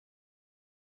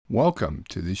Welcome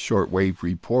to the Shortwave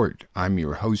Report. I'm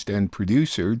your host and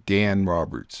producer, Dan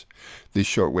Roberts. This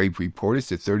Shortwave Report is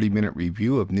a 30-minute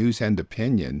review of news and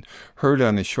opinion heard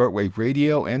on the shortwave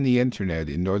radio and the internet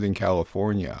in Northern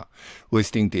California.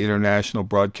 Listening to international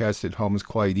broadcasts at home is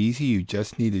quite easy. You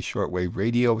just need a shortwave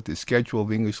radio with a schedule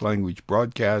of English language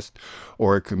broadcast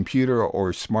or a computer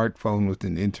or smartphone with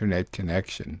an internet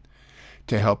connection.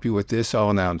 To help you with this,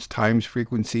 I'll announce times,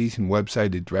 frequencies, and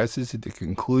website addresses at the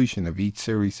conclusion of each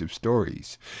series of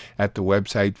stories. At the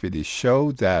website for this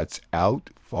show, that's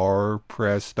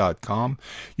outfarpress.com,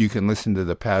 you can listen to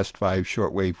the past 5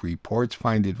 shortwave reports,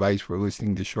 find advice for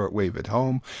listening to shortwave at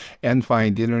home, and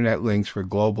find internet links for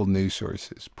global news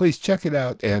sources. Please check it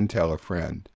out and tell a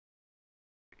friend.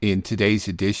 In today's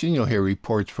edition, you'll hear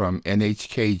reports from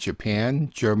NHK Japan,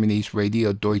 Germany's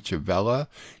Radio Deutsche-Welle,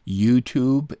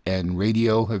 YouTube, and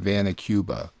Radio Havana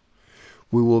Cuba.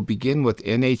 We will begin with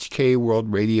NHK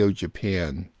World Radio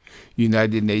Japan.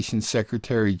 United Nations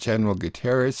Secretary General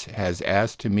Guterres has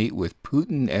asked to meet with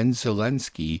Putin and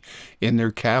Zelensky in their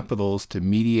capitals to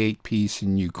mediate peace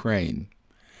in Ukraine.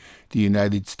 The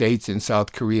United States and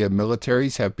South Korea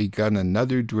militaries have begun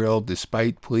another drill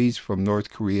despite pleas from North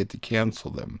Korea to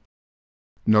cancel them.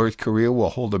 North Korea will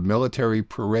hold a military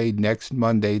parade next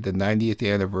Monday, the 90th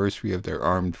anniversary of their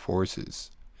armed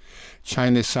forces.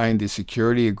 China signed a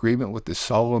security agreement with the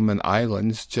Solomon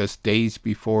Islands just days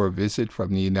before a visit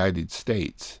from the United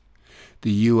States.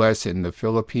 The U.S. and the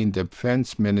Philippine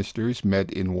defense ministers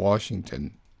met in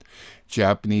Washington.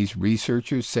 Japanese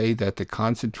researchers say that the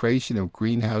concentration of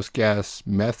greenhouse gas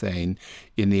methane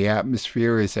in the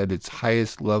atmosphere is at its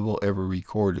highest level ever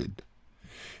recorded.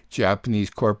 Japanese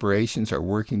corporations are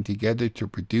working together to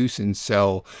produce and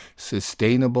sell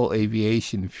sustainable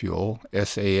aviation fuel,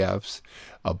 SAFs,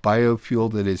 a biofuel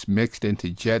that is mixed into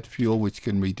jet fuel which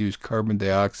can reduce carbon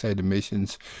dioxide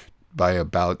emissions by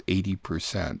about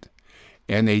 80%.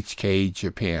 NHK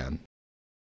Japan.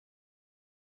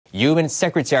 UN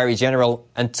Secretary General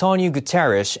Antonio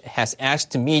Guterres has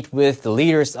asked to meet with the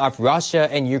leaders of Russia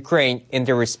and Ukraine in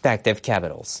their respective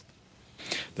capitals.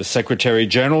 The Secretary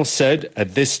General said,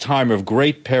 at this time of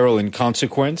great peril and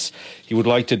consequence, he would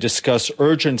like to discuss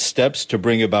urgent steps to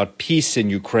bring about peace in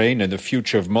Ukraine and the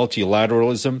future of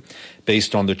multilateralism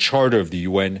based on the Charter of the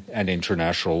UN and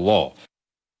international law.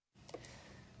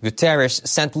 Guterres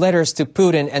sent letters to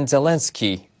Putin and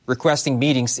Zelensky requesting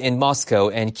meetings in Moscow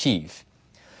and Kyiv.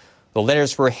 The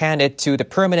letters were handed to the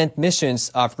permanent missions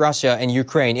of Russia and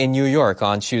Ukraine in New York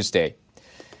on Tuesday.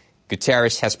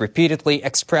 Guterres has repeatedly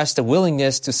expressed a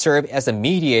willingness to serve as a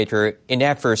mediator in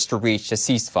efforts to reach a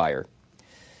ceasefire.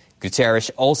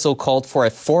 Guterres also called for a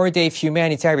 4-day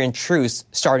humanitarian truce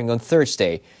starting on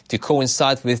Thursday to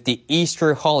coincide with the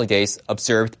Easter holidays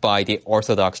observed by the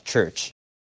Orthodox Church.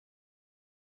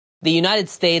 The United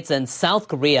States and South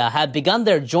Korea have begun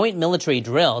their joint military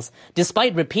drills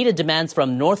despite repeated demands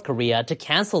from North Korea to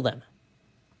cancel them.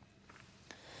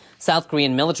 South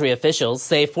Korean military officials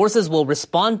say forces will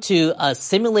respond to a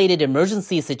simulated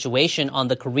emergency situation on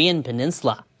the Korean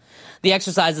peninsula. The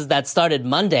exercises that started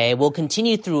Monday will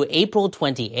continue through April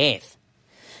 28th.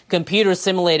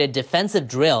 Computer-simulated defensive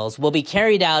drills will be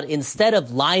carried out instead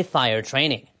of live-fire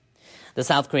training. The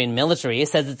South Korean military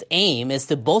says its aim is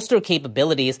to bolster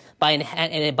capabilities by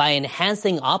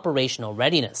enhancing operational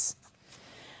readiness.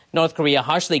 North Korea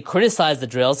harshly criticized the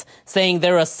drills, saying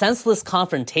they're a senseless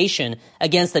confrontation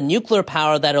against a nuclear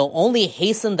power that will only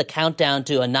hasten the countdown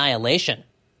to annihilation.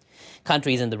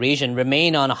 Countries in the region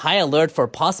remain on high alert for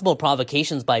possible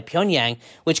provocations by Pyongyang,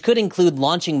 which could include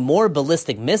launching more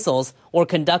ballistic missiles or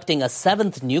conducting a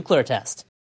 7th nuclear test.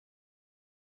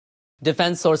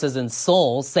 Defense sources in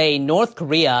Seoul say North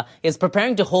Korea is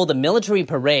preparing to hold a military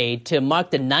parade to mark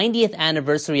the 90th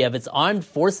anniversary of its armed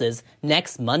forces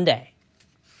next Monday.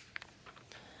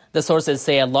 The sources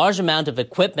say a large amount of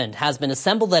equipment has been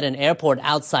assembled at an airport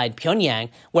outside Pyongyang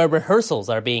where rehearsals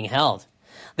are being held.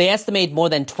 They estimate more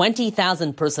than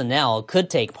 20,000 personnel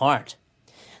could take part.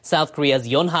 South Korea's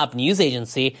Yonhap news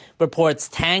agency reports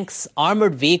tanks,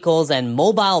 armored vehicles, and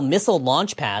mobile missile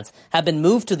launch pads have been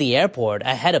moved to the airport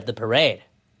ahead of the parade.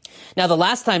 Now, the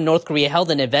last time North Korea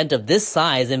held an event of this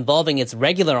size involving its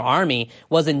regular army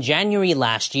was in January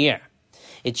last year.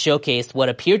 It showcased what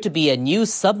appeared to be a new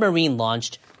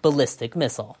submarine-launched ballistic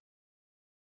missile.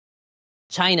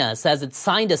 China says it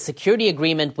signed a security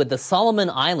agreement with the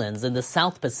Solomon Islands in the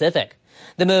South Pacific.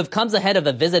 The move comes ahead of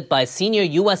a visit by senior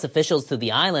U.S. officials to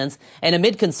the islands and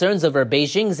amid concerns over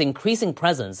Beijing's increasing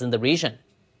presence in the region.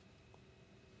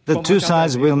 The two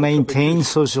sides will maintain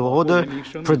social order,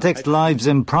 protect lives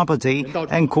and property,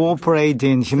 and cooperate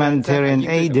in humanitarian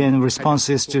aid and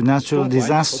responses to natural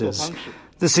disasters.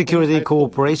 The security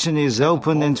cooperation is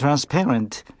open and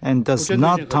transparent and does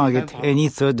not target any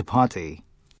third party.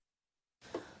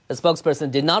 The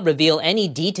spokesperson did not reveal any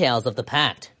details of the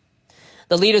pact.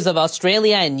 The leaders of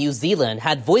Australia and New Zealand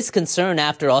had voiced concern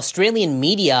after Australian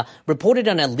media reported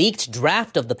on a leaked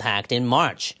draft of the pact in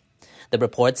March. The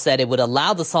report said it would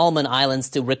allow the Solomon Islands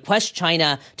to request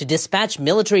China to dispatch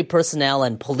military personnel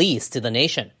and police to the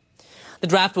nation. The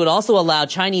draft would also allow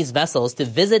Chinese vessels to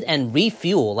visit and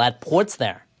refuel at ports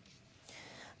there.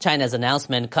 China's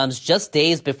announcement comes just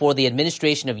days before the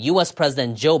administration of U.S.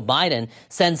 President Joe Biden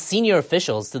sends senior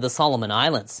officials to the Solomon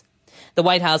Islands. The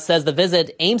White House says the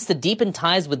visit aims to deepen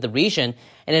ties with the region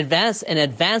and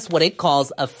advance what it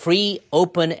calls a free,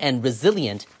 open, and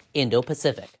resilient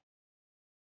Indo-Pacific.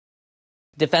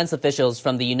 Defense officials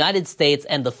from the United States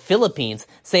and the Philippines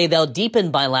say they'll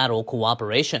deepen bilateral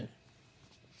cooperation.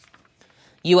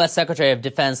 U.S. Secretary of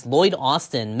Defense Lloyd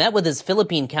Austin met with his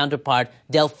Philippine counterpart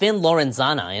Delfin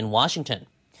Lorenzana in Washington.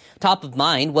 Top of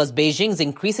mind was Beijing's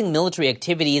increasing military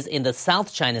activities in the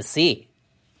South China Sea.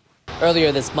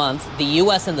 Earlier this month, the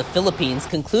U.S. and the Philippines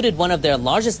concluded one of their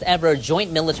largest ever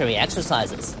joint military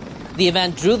exercises. The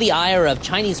event drew the ire of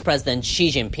Chinese President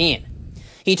Xi Jinping.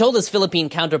 He told his Philippine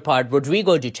counterpart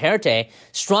Rodrigo Duterte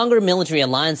stronger military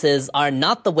alliances are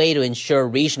not the way to ensure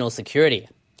regional security.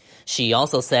 Xi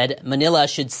also said Manila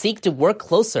should seek to work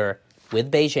closer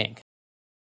with Beijing.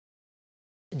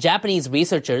 Japanese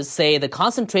researchers say the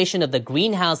concentration of the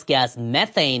greenhouse gas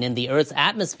methane in the Earth's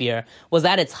atmosphere was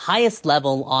at its highest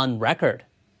level on record.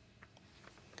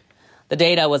 The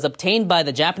data was obtained by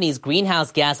the Japanese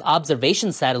greenhouse gas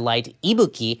observation satellite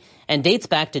Ibuki and dates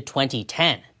back to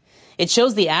 2010. It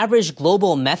shows the average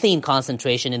global methane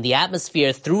concentration in the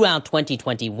atmosphere throughout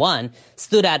 2021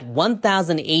 stood at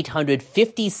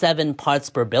 1,857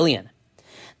 parts per billion.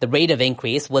 The rate of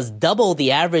increase was double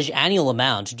the average annual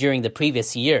amount during the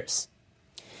previous years.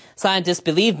 Scientists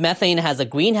believe methane has a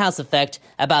greenhouse effect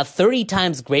about 30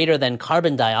 times greater than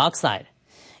carbon dioxide.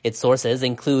 Its sources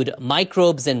include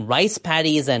microbes in rice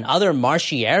paddies and other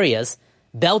marshy areas,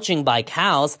 belching by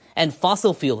cows, and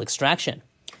fossil fuel extraction.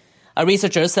 A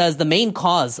researcher says the main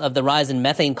cause of the rise in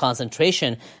methane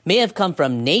concentration may have come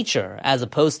from nature as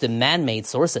opposed to man-made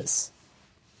sources.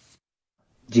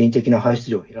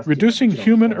 Reducing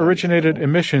human-originated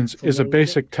emissions is a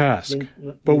basic task,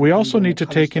 but we also need to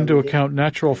take into account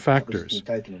natural factors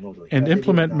and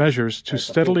implement measures to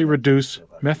steadily reduce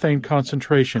methane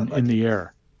concentration in the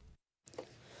air.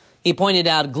 He pointed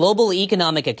out global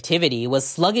economic activity was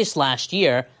sluggish last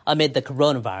year amid the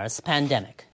coronavirus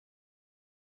pandemic.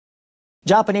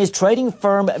 Japanese trading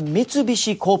firm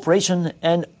Mitsubishi Corporation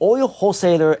and oil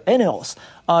wholesaler ENEOS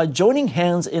are joining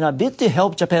hands in a bid to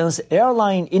help Japan's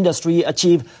airline industry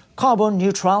achieve carbon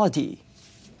neutrality.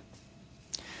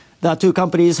 The two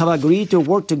companies have agreed to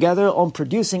work together on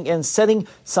producing and selling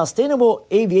sustainable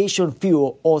aviation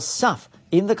fuel, or SAF,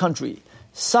 in the country.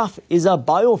 SAF is a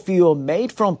biofuel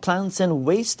made from plants and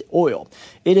waste oil.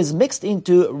 It is mixed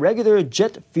into regular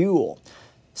jet fuel.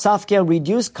 SAF can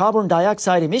reduce carbon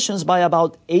dioxide emissions by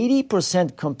about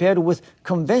 80% compared with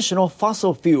conventional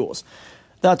fossil fuels.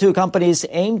 The two companies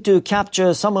aim to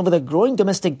capture some of the growing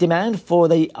domestic demand for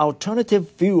the alternative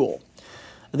fuel.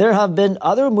 There have been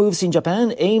other moves in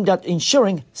Japan aimed at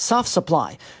ensuring SAF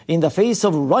supply in the face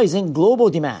of rising global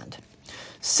demand.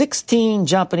 16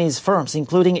 Japanese firms,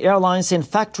 including airlines and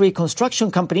factory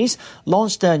construction companies,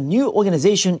 launched a new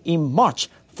organization in March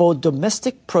for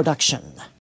domestic production.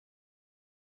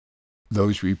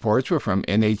 Those reports were from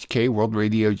NHK World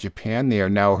Radio Japan. They are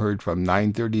now heard from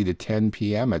 9:30 to 10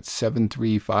 p.m. at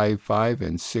 7355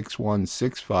 and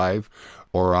 6165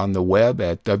 or on the web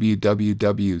at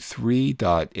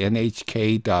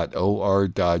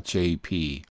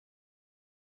www.3.nhk.or.jp.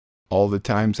 All the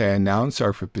times I announce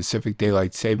are for Pacific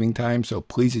Daylight Saving Time, so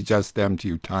please adjust them to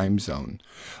your time zone.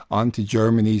 On to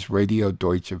Germany's Radio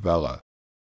Deutsche-Welle.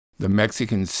 The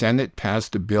Mexican Senate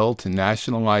passed a bill to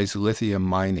nationalize lithium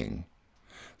mining.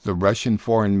 The Russian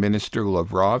Foreign Minister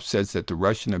Lavrov says that the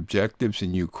Russian objectives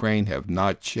in Ukraine have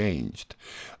not changed.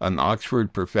 An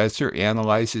Oxford professor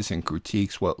analyzes and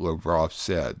critiques what Lavrov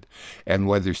said, and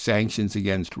whether sanctions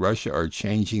against Russia are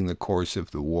changing the course of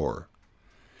the war.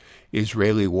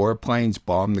 Israeli warplanes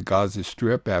bombed the Gaza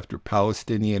Strip after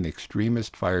Palestinian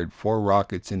extremists fired 4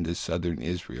 rockets into southern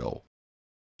Israel.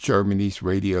 Germany's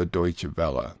Radio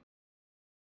Deutsche-Welle.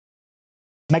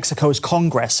 Mexico's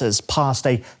Congress has passed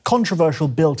a controversial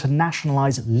bill to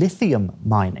nationalize lithium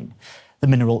mining. The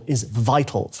mineral is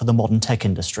vital for the modern tech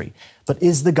industry. But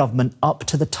is the government up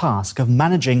to the task of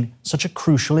managing such a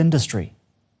crucial industry?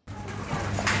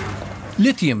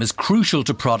 Lithium is crucial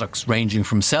to products ranging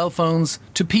from cell phones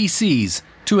to PCs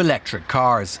to electric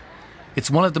cars. It's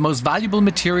one of the most valuable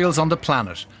materials on the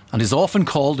planet and is often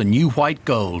called a new white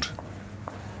gold.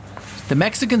 The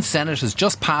Mexican Senate has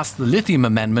just passed the lithium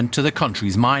amendment to the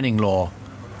country's mining law.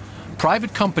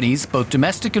 Private companies, both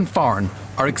domestic and foreign,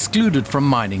 are excluded from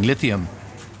mining lithium.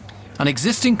 And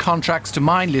existing contracts to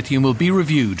mine lithium will be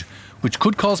reviewed, which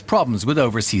could cause problems with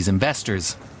overseas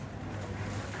investors.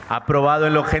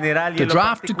 The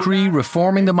draft decree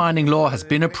reforming the mining law has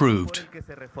been approved.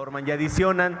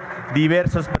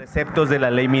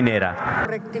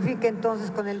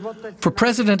 For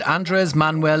President Andrés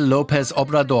Manuel López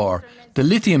Obrador, the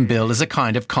lithium bill is a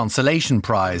kind of consolation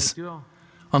prize.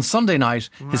 On Sunday night,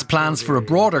 his plans for a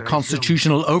broader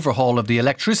constitutional overhaul of the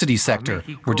electricity sector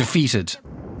were defeated.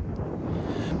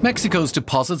 Mexico's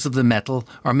deposits of the metal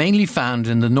are mainly found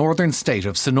in the northern state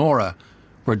of Sonora,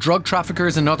 where drug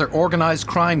traffickers and other organised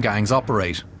crime gangs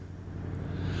operate.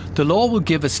 The law will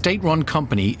give a state-run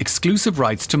company exclusive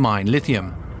rights to mine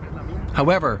lithium.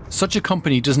 However, such a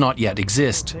company does not yet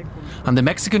exist, and the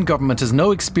Mexican government has no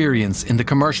experience in the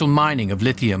commercial mining of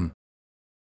lithium.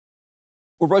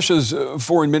 Well, Russia's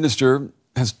foreign minister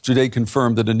has today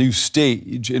confirmed that a new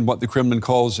stage in what the Kremlin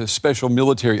calls a special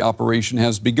military operation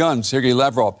has begun. Sergei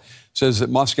Lavrov says that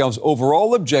Moscow's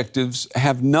overall objectives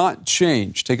have not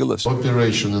changed. Take a listen.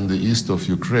 Operation in the east of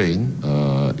Ukraine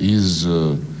is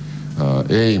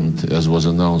aimed, as was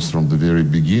announced from the very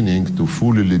beginning, to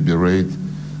fully liberate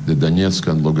the Donetsk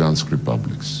and Lugansk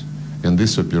republics. And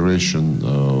this operation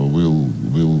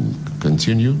will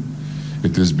continue.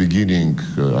 It is beginning,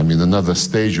 another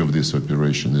stage of this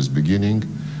operation is beginning,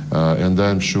 and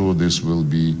I'm sure this will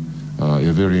be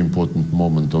a very important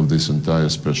moment of this entire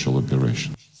special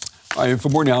operation. For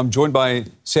more now, I'm joined by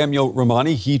Samuel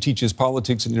Romani. He teaches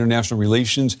politics and international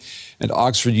relations at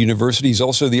Oxford University. He's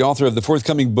also the author of the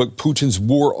forthcoming book, Putin's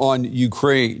War on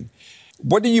Ukraine.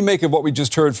 What do you make of what we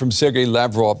just heard from Sergei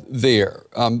Lavrov there?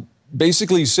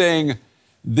 Basically saying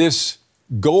this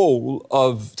goal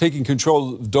of taking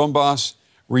control of Donbass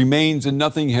remains and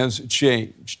nothing has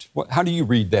changed. How do you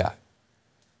read that?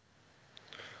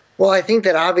 Well, I think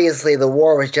that obviously the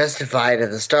war was justified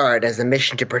at the start as a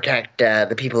mission to protect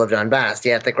the people of Donbass,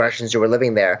 the ethnic Russians who were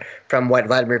living there, from what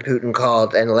Vladimir Putin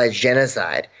called an alleged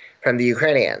genocide from the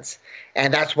Ukrainians.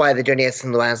 And that's why the Donetsk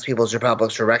and Luhansk People's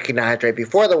Republics were recognized right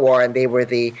before the war, and they were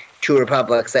the two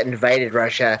republics that invited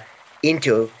Russia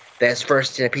into this,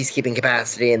 first in a peacekeeping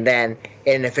capacity and then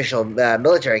in an official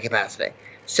military capacity.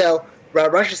 So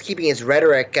Russia's keeping its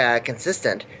rhetoric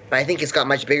consistent, but I think it's got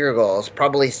much bigger goals,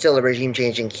 probably still a regime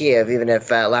change in Kiev, even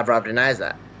if Lavrov denies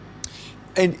that.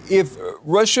 And if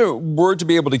Russia were to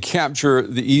be able to capture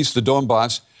the east, the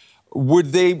Donbass,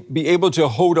 would they be able to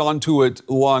hold on to it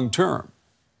long term?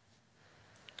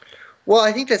 Well,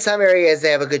 I think that some areas they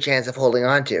have a good chance of holding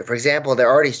on to. For example, they're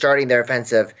already starting their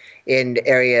offensive in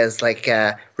areas like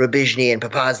Rubizhny and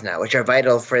Popasna, which are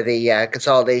vital for the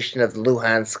consolidation of the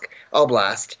Luhansk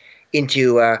Oblast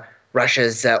into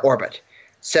Russia's orbit.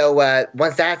 So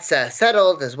once that's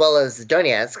settled, as well as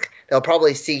Donetsk, they'll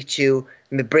probably seek to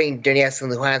bring Donetsk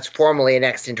and Luhansk formally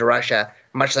annexed into Russia,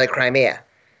 much like Crimea.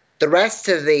 The rest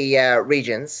of the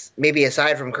regions, maybe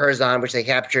aside from Kherson, which they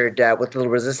captured with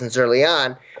little resistance early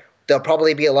on, there'll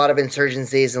probably be a lot of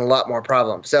insurgencies and a lot more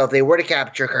problems. So if they were to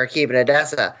capture Kharkiv and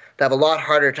Odessa, they'll have a lot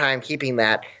harder time keeping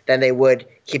that than they would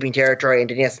keeping territory in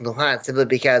Donetsk and Luhansk, simply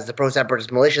because the pro-separatist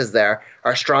militias there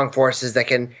are strong forces that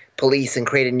can police and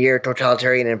create a near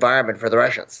totalitarian environment for the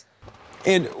Russians.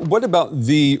 And what about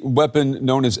the weapon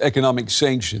known as economic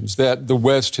sanctions that the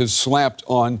West has slapped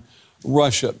on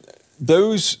Russia?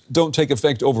 Those don't take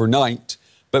effect overnight,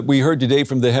 but we heard today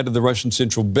from the head of the Russian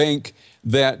Central Bank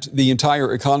that the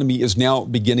entire economy is now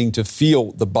beginning to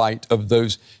feel the bite of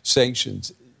those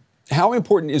sanctions. How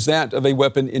important is that of a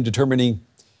weapon in determining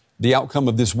the outcome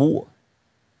of this war?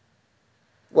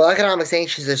 Well, economic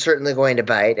sanctions are certainly going to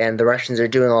bite, and the Russians are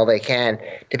doing all they can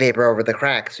to paper over the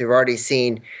cracks. We've already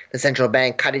seen the central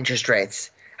bank cut interest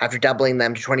rates after doubling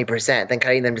them to 20%, then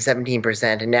cutting them to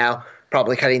 17%, and now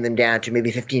probably cutting them down to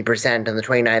maybe 15% on the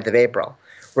 29th of April.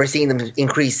 We're seeing them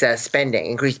increase spending,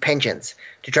 increase pensions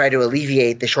to try to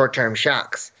alleviate the short-term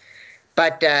shocks.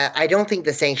 But I don't think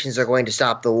the sanctions are going to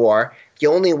stop the war. The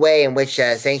only way in which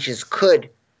sanctions could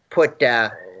put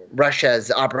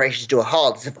Russia's operations to a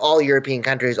halt is if all European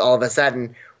countries all of a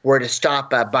sudden were to stop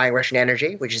buying Russian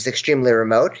energy, which is extremely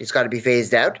remote. It's got to be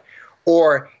phased out.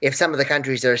 Or if some of the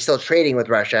countries that are still trading with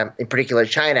Russia, in particular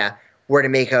China, were to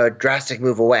make a drastic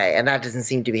move away. And that doesn't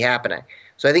seem to be happening.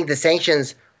 So I think the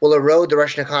sanctions will erode the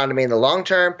Russian economy in the long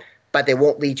term, but they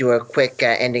won't lead to a quick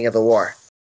ending of the war.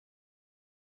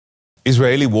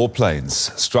 Israeli warplanes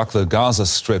struck the Gaza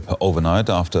Strip overnight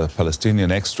after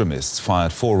Palestinian extremists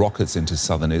fired 4 rockets into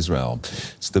southern Israel.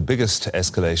 It's the biggest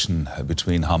escalation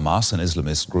between Hamas, an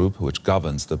Islamist group which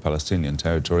governs the Palestinian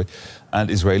territory, and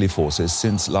Israeli forces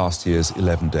since last year's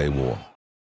 11-day war.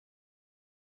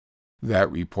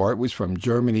 That report was from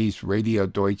Germany's Radio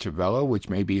Deutsche-Welle, which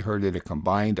may be heard at a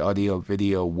combined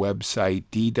audio-video website,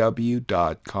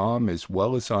 dw.com, as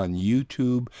well as on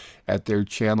YouTube at their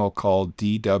channel called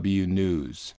DW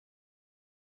News.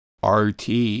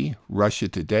 RT, Russia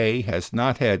Today, has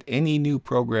not had any new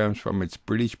programs from its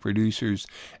British producers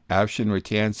Afshin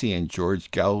Rattansi and George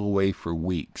Galloway for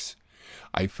weeks.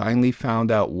 I finally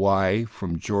found out why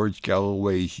from George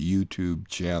Galloway's YouTube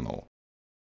channel.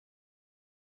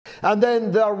 And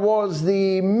then there was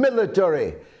the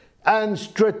military and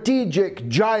strategic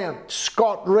giant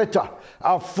Scott Ritter,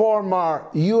 a former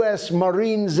U.S.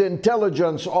 Marines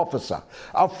intelligence officer,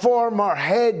 a former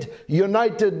head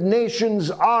United Nations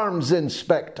arms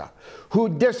inspector, who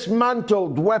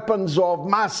dismantled weapons of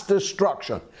mass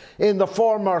destruction in the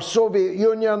former Soviet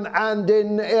Union and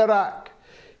in Iraq.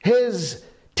 His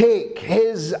take,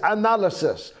 his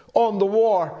analysis on the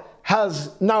war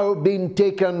has now been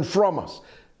taken from us.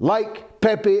 Like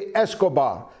Pepe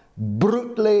Escobar,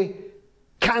 brutally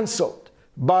cancelled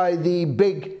by the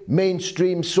big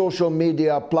mainstream social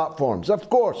media platforms. Of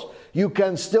course, you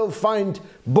can still find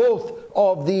both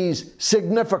of these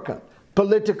significant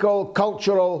political,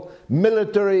 cultural,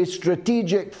 military,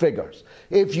 strategic figures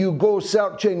if you go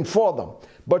searching for them.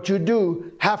 But you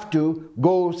do have to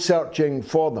go searching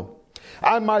for them.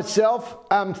 I myself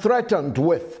am threatened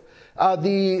with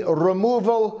the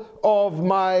removal of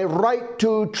my right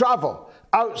to travel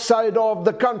outside of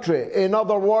the country. In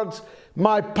other words,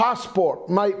 my passport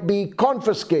might be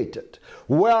confiscated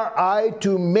were I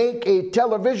to make a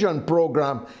television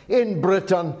program in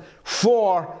Britain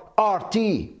for RT.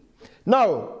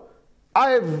 Now,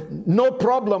 I have no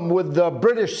problem with the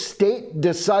British state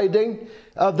deciding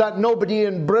that nobody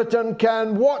in Britain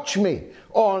can watch me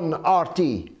on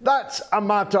RT. That's a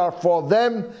matter for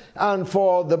them and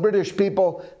for the British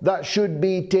people that should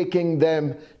be taking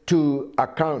them to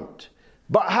account.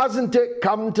 But hasn't it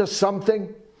come to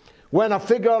something when a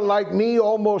figure like me,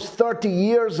 almost 30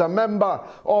 years a member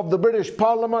of the British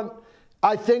Parliament,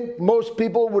 I think most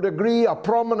people would agree, a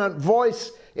prominent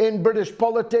voice in British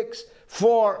politics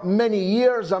for many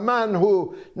years, a man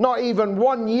who not even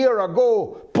 1 year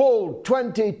ago polled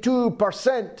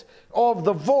 22% of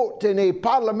the vote in a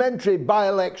parliamentary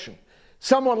by-election.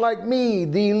 Someone like me,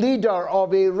 the leader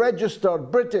of a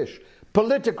registered British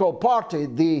political party,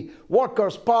 the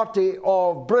Workers' Party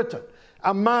of Britain,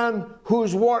 a man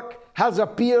whose work has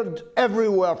appeared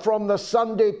everywhere, from the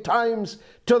Sunday Times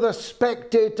to the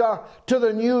Spectator to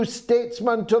the New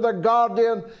Statesman to the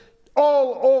Guardian,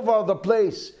 all over the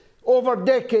place. Over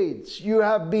decades, you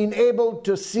have been able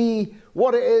to see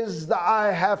what it is that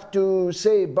I have to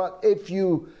say. But if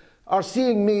you are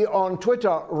seeing me on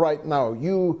Twitter right now,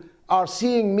 you are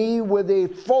seeing me with a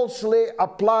falsely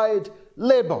applied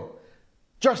label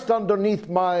just underneath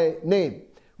my name,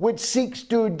 which seeks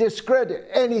to discredit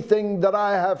anything that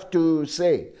I have to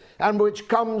say, and which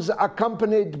comes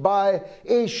accompanied by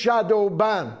a shadow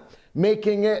ban,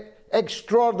 making it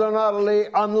extraordinarily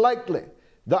unlikely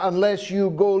that unless you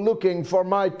go looking for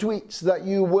my tweets that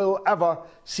you will ever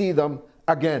see them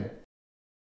again.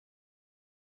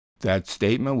 That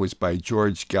statement was by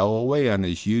George Galloway on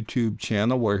his YouTube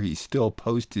channel, where he still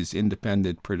posts his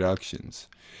independent productions.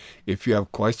 If you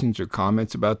have questions or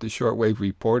comments about the Shortwave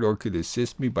Report or could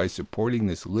assist me by supporting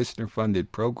this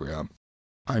listener-funded program,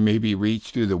 I may be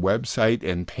reached through the website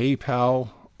and PayPal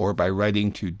or by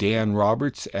writing to Dan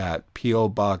Roberts at P.O.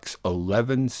 Box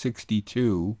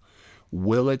 1162,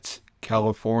 Willits,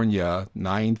 California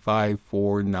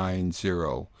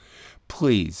 95490.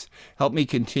 Please help me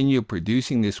continue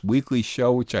producing this weekly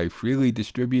show, which I freely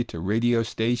distribute to radio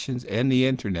stations and the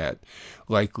internet,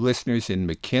 like listeners in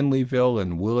McKinleyville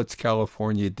and Willits,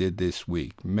 California did this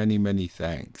week. Many, many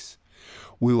thanks.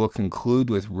 We will conclude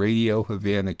with Radio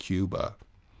Havana Cuba.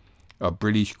 A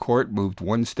British court moved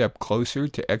one step closer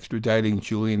to extraditing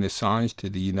Julian Assange to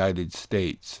the United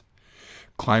States.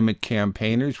 Climate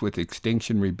campaigners with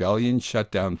Extinction Rebellion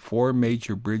shut down 4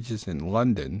 major bridges in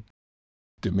London,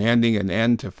 demanding an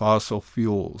end to fossil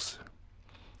fuels.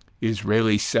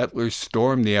 Israeli settlers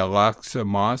stormed the Al-Aqsa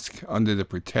Mosque under the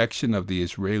protection of the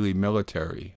Israeli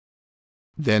military.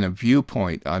 Then a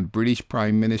viewpoint on British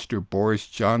Prime Minister Boris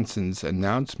Johnson's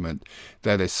announcement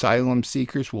that asylum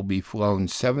seekers will be flown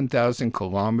 7,000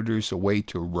 kilometers away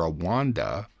to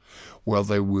Rwanda, where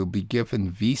they will be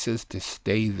given visas to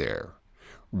stay there.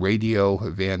 Radio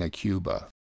Havana Cuba.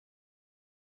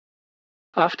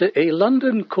 After a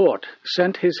London court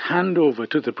sent his handover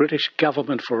to the British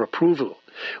government for approval,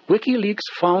 WikiLeaks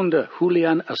founder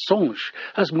Julian Assange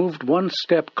has moved one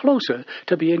step closer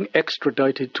to being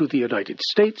extradited to the United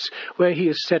States, where he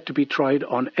is set to be tried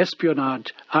on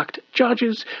Espionage Act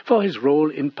charges for his role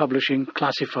in publishing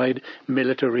classified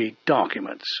military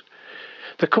documents.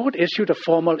 The court issued a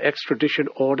formal extradition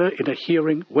order in a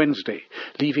hearing Wednesday,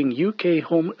 leaving UK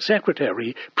Home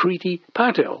Secretary Priti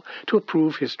Patel to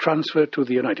approve his transfer to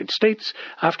the United States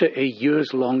after a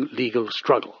years-long legal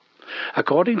struggle.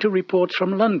 According to reports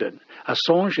from London,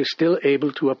 Assange is still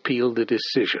able to appeal the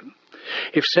decision.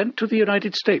 If sent to the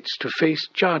United States to face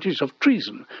charges of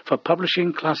treason for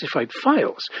publishing classified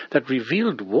files that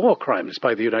revealed war crimes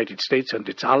by the United States and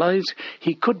its allies,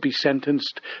 he could be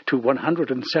sentenced to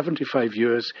 175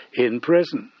 years in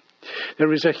prison.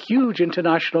 There is a huge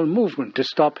international movement to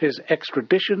stop his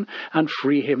extradition and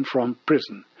free him from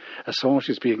prison.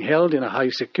 Assange is being held in a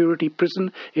high-security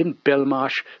prison in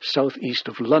Belmarsh, southeast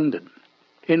of London.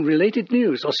 In related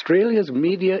news, Australia's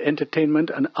Media, Entertainment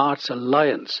and Arts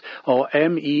Alliance, or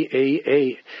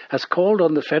MEAA, has called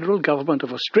on the federal government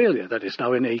of Australia, that is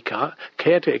now in a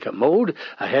caretaker mode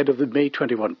ahead of the May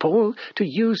 21 poll, to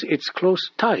use its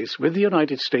close ties with the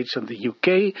United States and the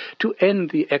UK to end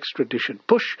the extradition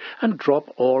push and drop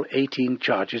all 18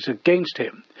 charges against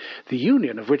him. The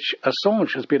union, of which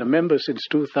Assange has been a member since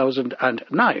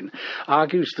 2009,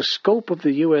 argues the scope of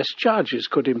the US charges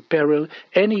could imperil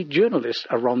any journalist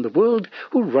around the world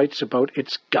who writes about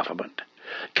its government.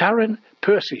 Karen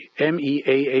Percy,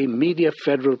 MEAA Media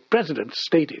Federal President,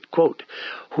 stated, quote,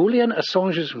 Julian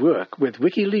Assange's work with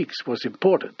WikiLeaks was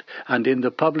important and in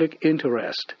the public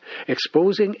interest,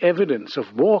 exposing evidence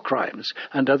of war crimes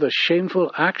and other shameful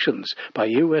actions by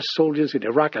US soldiers in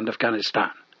Iraq and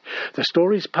Afghanistan. The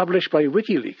stories published by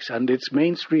WikiLeaks and its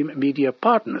mainstream media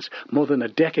partners more than a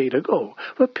decade ago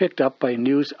were picked up by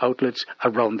news outlets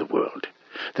around the world.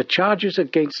 The charges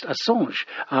against Assange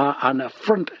are an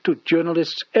affront to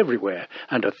journalists everywhere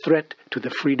and a threat to the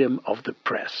freedom of the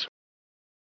press.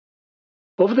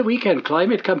 Over the weekend,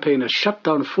 climate campaigners shut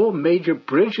down 4 major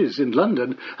bridges in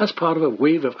London as part of a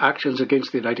wave of actions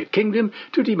against the United Kingdom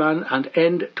to demand an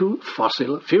end to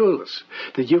fossil fuels.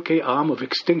 The UK arm of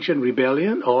Extinction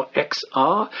Rebellion, or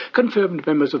XR, confirmed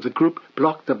members of the group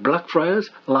blocked the Blackfriars,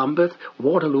 Lambeth,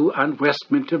 Waterloo and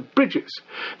Westminster bridges.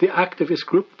 The activist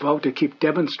group vowed to keep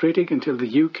demonstrating until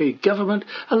the UK government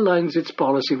aligns its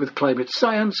policy with climate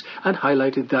science and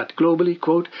highlighted that globally,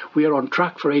 quote, we are on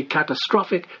track for a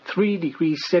catastrophic 3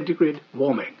 degrees centigrade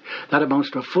warming. That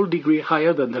amounts to a full degree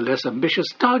higher than the less ambitious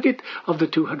target of the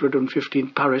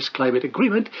 2015 Paris Climate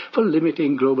Agreement for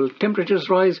limiting global temperatures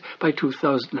rise by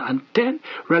 2010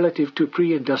 relative to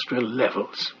pre-industrial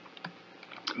levels.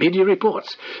 Media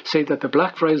reports say that the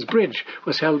Blackfriars Bridge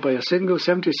was held by a single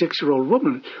 76-year-old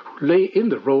woman who lay in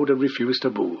the road and refused to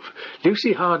move.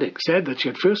 Lucy Harding said that she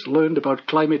had first learned about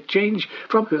climate change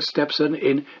from her stepson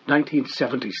in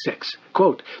 1976.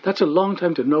 Quote, that's a long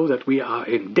time to know that we are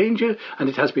in danger, and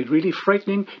it has been really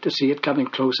frightening to see it coming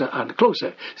closer and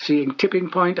closer, seeing tipping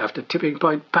point after tipping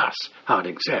point pass,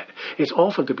 Harding said. It's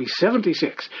awful to be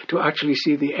 76, to actually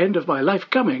see the end of my life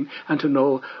coming and to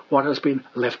know what has been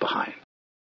left behind.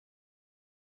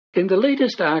 In the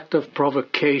latest act of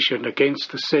provocation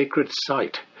against the sacred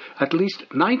site, at least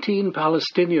 19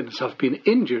 Palestinians have been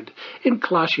injured in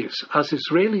clashes as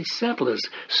Israeli settlers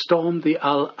stormed the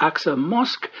Al-Aqsa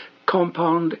Mosque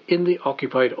compound in the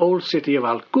occupied old city of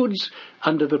Al-Quds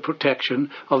under the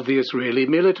protection of the Israeli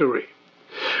military.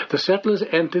 The settlers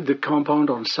entered the compound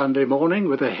on Sunday morning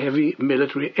with a heavy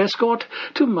military escort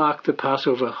to mark the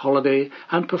Passover holiday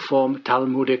and perform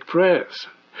Talmudic prayers.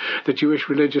 The Jewish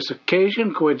religious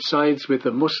occasion coincides with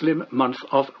the Muslim month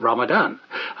of Ramadan,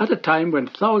 at a time when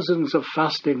thousands of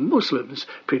fasting Muslims,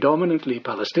 predominantly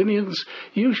Palestinians,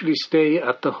 usually stay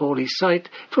at the holy site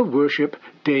for worship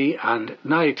day and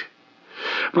night.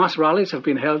 Mass rallies have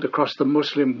been held across the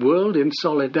Muslim world in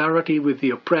solidarity with the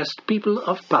oppressed people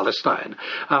of Palestine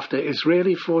after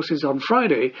Israeli forces on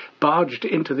Friday barged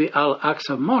into the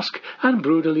Al-Aqsa Mosque and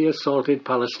brutally assaulted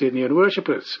Palestinian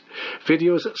worshippers.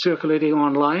 Videos circulating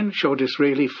online showed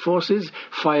Israeli forces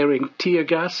firing tear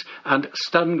gas and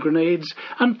stun grenades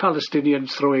and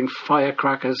Palestinians throwing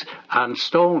firecrackers and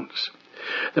stones.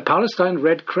 The Palestine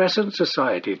Red Crescent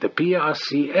Society, the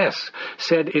PRCS,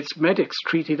 said its medics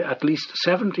treated at least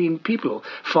 17 people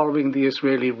following the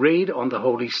Israeli raid on the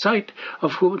holy site,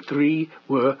 of whom 3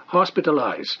 were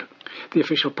hospitalized. The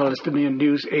official Palestinian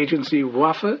news agency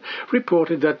Wafa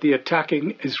reported that the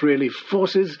attacking Israeli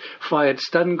forces fired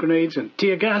stun grenades and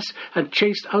tear gas and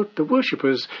chased out the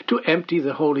worshippers to empty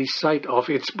the holy site of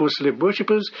its Muslim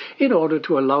worshippers in order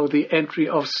to allow the entry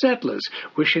of settlers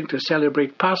wishing to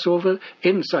celebrate Passover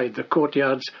inside the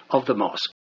courtyards of the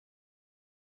mosque.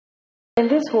 In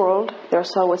this world,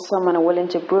 there's always someone willing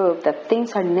to prove that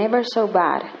things are never so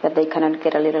bad that they cannot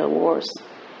get a little worse.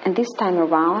 And this time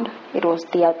around, it was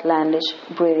the outlandish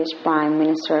British Prime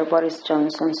Minister Boris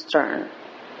Johnson's turn.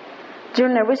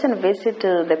 During a recent visit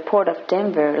to the port of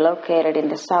Denver, located in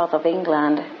the south of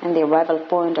England and the arrival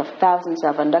point of thousands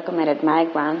of undocumented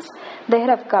migrants, the head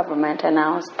of government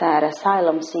announced that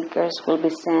asylum seekers will be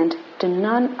sent to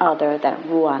none other than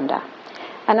Rwanda,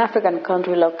 an African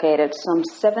country located some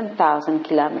 7,000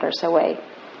 kilometers away.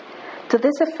 To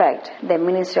this effect, the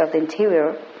Minister of the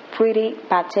Interior, Priti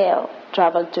Patel,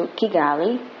 traveled to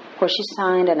Kigali, where she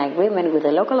signed an agreement with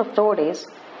the local authorities,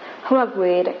 who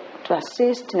agreed to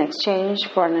assist in exchange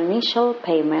for an initial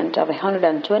payment of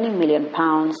 £120 million,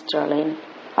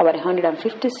 about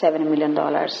 $157 million.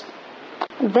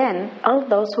 Then, all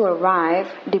those who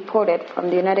arrive deported from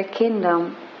the United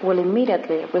Kingdom will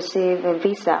immediately receive a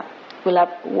visa, will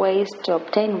have ways to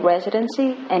obtain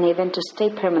residency and even to stay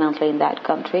permanently in that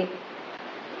country.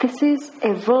 This is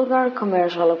a vulgar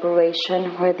commercial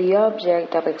operation where the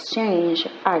object of exchange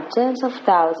are tens of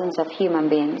thousands of human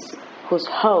beings whose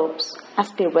hopes,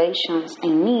 aspirations,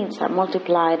 and needs are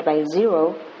multiplied by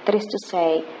zero, that is to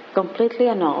say, completely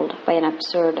annulled by an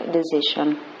absurd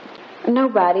decision.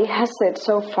 Nobody has said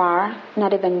so far,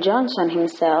 not even Johnson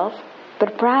himself,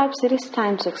 but perhaps it is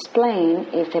time to explain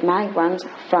if the migrants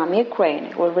from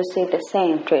Ukraine will receive the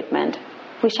same treatment,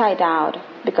 which I doubt,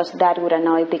 because that would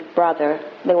annoy Big Brother,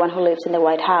 the one who lives in the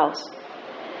White House.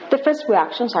 The first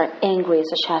reactions are angry,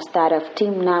 such as that of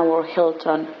Tim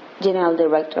Nauer-Hilton, General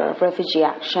Director of Refugee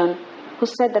Action, who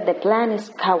said that the plan is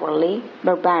cowardly,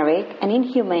 barbaric, and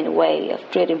inhumane way of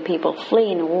treating people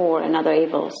fleeing war and other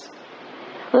evils.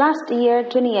 Last year,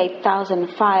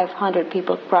 28,500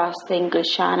 people crossed the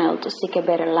English Channel to seek a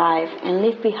better life and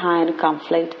leave behind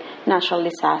conflict, natural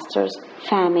disasters,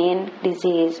 famine,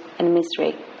 disease, and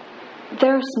misery.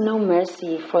 There's no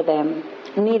mercy for them,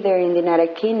 neither in the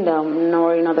United Kingdom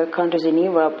nor in other countries in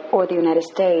Europe or the United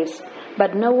States,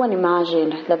 but no one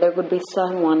imagined that there would be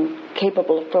someone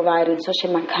capable of providing such a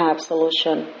macabre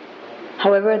solution.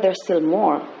 However, there's still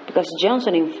more, because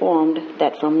Johnson informed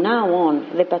that from now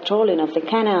on, the patrolling of the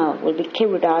canal will be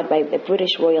carried out by the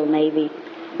British Royal Navy,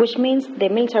 which means the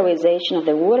militarization of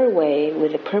the waterway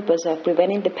with the purpose of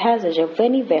preventing the passage of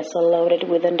any vessel loaded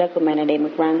with undocumented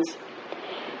immigrants.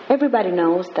 Everybody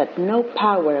knows that no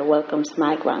power welcomes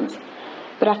migrants,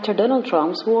 but after Donald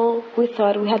Trump's wall, we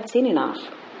thought we had seen enough.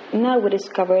 Now we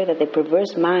discover that the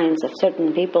perverse minds of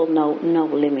certain people know no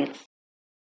limits.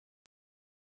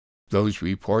 Those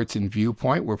reports and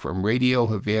viewpoint were from Radio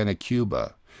Havana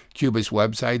Cuba. Cuba's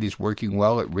website is working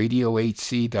well at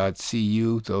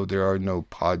radiohc.cu, though there are no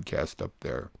podcasts up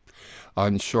there.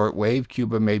 On shortwave,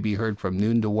 Cuba may be heard from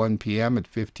noon to 1 p.m. at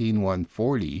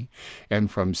 15140,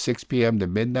 and from 6 p.m. to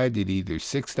midnight at either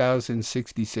 6000,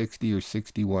 6060, or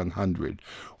 6100.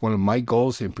 One of my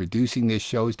goals in producing this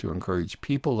show is to encourage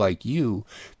people like you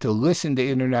to listen to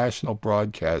international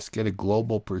broadcasts, get a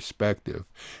global perspective.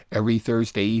 Every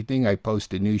Thursday evening, I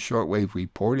post a new shortwave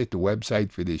report at the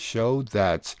website for this show.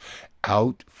 That's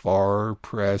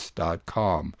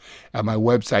outfarpress.com. At my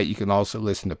website, you can also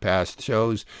listen to past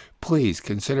shows. Please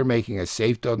consider making a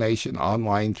safe donation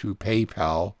online through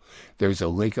PayPal. There's a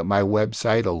link at my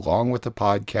website along with the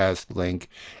podcast link,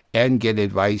 and get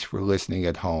advice for listening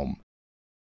at home.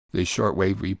 The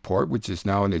Shortwave Report, which is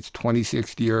now in its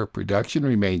 26th year of production,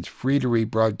 remains free to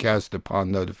rebroadcast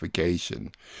upon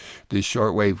notification. The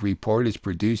Shortwave Report is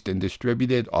produced and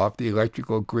distributed off the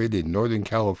electrical grid in Northern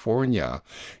California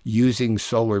using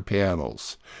solar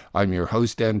panels. I'm your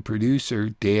host and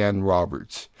producer, Dan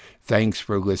Roberts. Thanks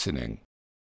for listening.